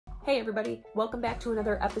Hey everybody, welcome back to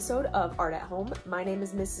another episode of Art at Home. My name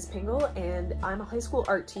is Mrs. Pingle and I'm a high school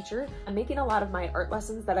art teacher. I'm making a lot of my art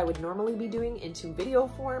lessons that I would normally be doing into video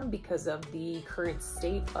form because of the current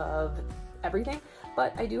state of everything,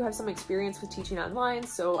 but I do have some experience with teaching online,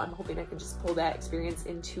 so I'm hoping I can just pull that experience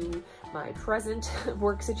into my present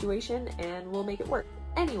work situation and we'll make it work.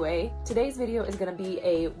 Anyway, today's video is going to be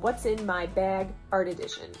a what's in my bag art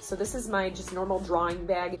edition. So this is my just normal drawing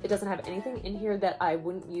bag. It doesn't have anything in here that I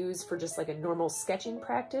wouldn't use for just like a normal sketching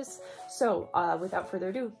practice. So without further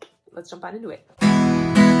ado, let's jump on into it.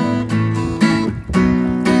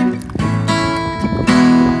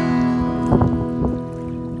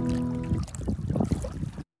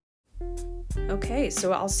 Okay,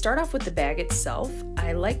 so I'll start off with the bag itself.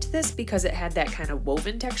 I liked this because it had that kind of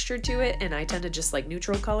woven texture to it, and I tend to just like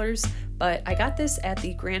neutral colors, but I got this at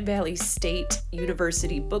the Grand Valley State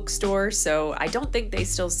University bookstore, so I don't think they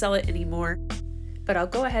still sell it anymore. But I'll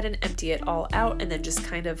go ahead and empty it all out and then just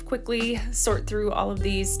kind of quickly sort through all of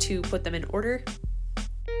these to put them in order.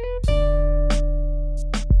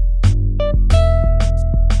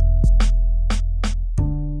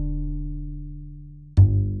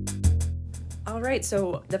 Alright,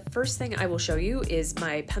 so the first thing I will show you is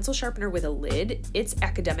my pencil sharpener with a lid. It's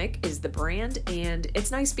Academic is the brand, and it's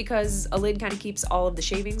nice because a lid kind of keeps all of the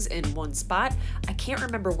shavings in one spot. I can't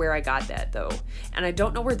remember where I got that though, and I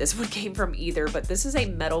don't know where this one came from either, but this is a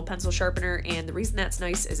metal pencil sharpener, and the reason that's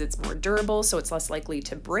nice is it's more durable, so it's less likely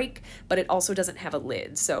to break, but it also doesn't have a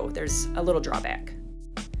lid, so there's a little drawback.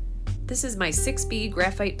 This is my 6B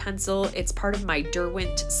graphite pencil. It's part of my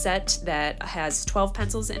Derwent set that has 12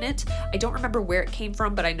 pencils in it. I don't remember where it came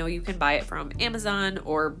from, but I know you can buy it from Amazon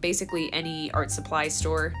or basically any art supply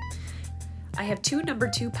store. I have two No.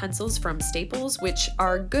 2 pencils from Staples, which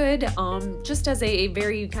are good just as a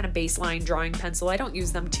very kind of baseline drawing pencil. I don't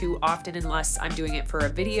use them too often unless I'm doing it for a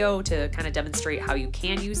video to kind of demonstrate how you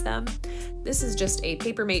can use them. This is just a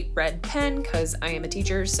Papermate red pen because I am a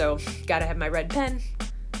teacher, so gotta have my red pen.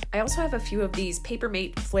 I also have a few of these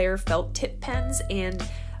Papermate Flare felt tip pens, and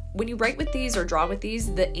when you write with these or draw with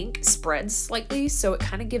these, the ink spreads slightly, so it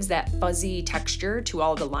kind of gives that fuzzy texture to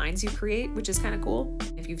all the lines you create, which is kind of cool.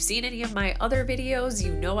 If you've seen any of my other videos,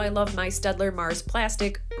 you know I love my Staedtler Mars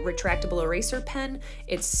Plastic retractable eraser pen.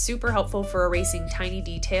 It's super helpful for erasing tiny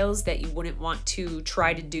details that you wouldn't want to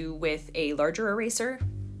try to do with a larger eraser.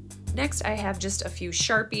 Next, I have just a few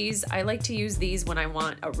Sharpies. I like to use these when I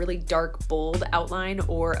want a really dark, bold outline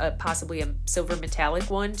or possibly a silver metallic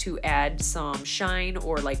one to add some shine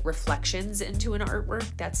or like reflections into an artwork.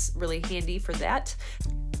 That's really handy for that.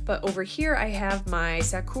 But over here I have my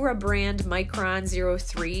Sakura brand Micron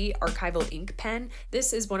 03 archival ink pen.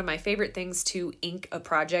 This is one of my favorite things to ink a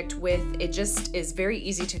project with. It just is very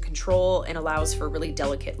easy to control and allows for really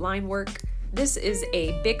delicate line work. This is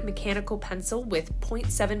a Bic mechanical pencil with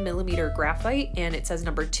 0.7mm graphite, and it says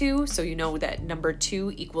No. 2, so you know that No.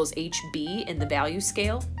 2 equals HB in the value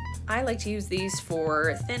scale. I like to use these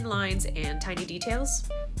for thin lines and tiny details.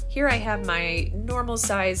 Here I have my normal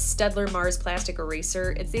size Staedtler Mars plastic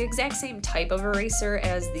eraser. It's the exact same type of eraser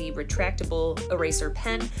as the retractable eraser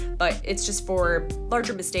pen, but it's just for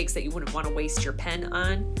larger mistakes that you wouldn't want to waste your pen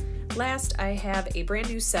on. Last, I have a brand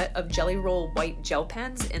new set of Jelly Roll white gel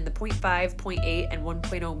pens in the 0.5, 0.8, and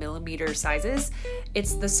 1.0mm sizes.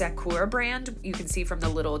 It's the Sakura brand. You can see from the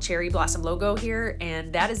little cherry blossom logo here,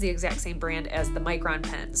 and that is the exact same brand as the Micron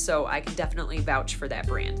pen, so I can definitely vouch for that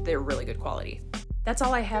brand. They're really good quality. That's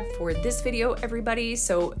all I have for this video, everybody.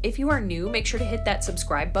 So if you are new, make sure to hit that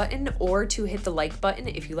subscribe button or to hit the like button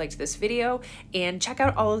if you liked this video, and check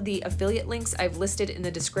out all of the affiliate links I've listed in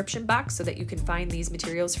the description box so that you can find these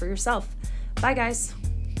materials for yourself. Bye guys.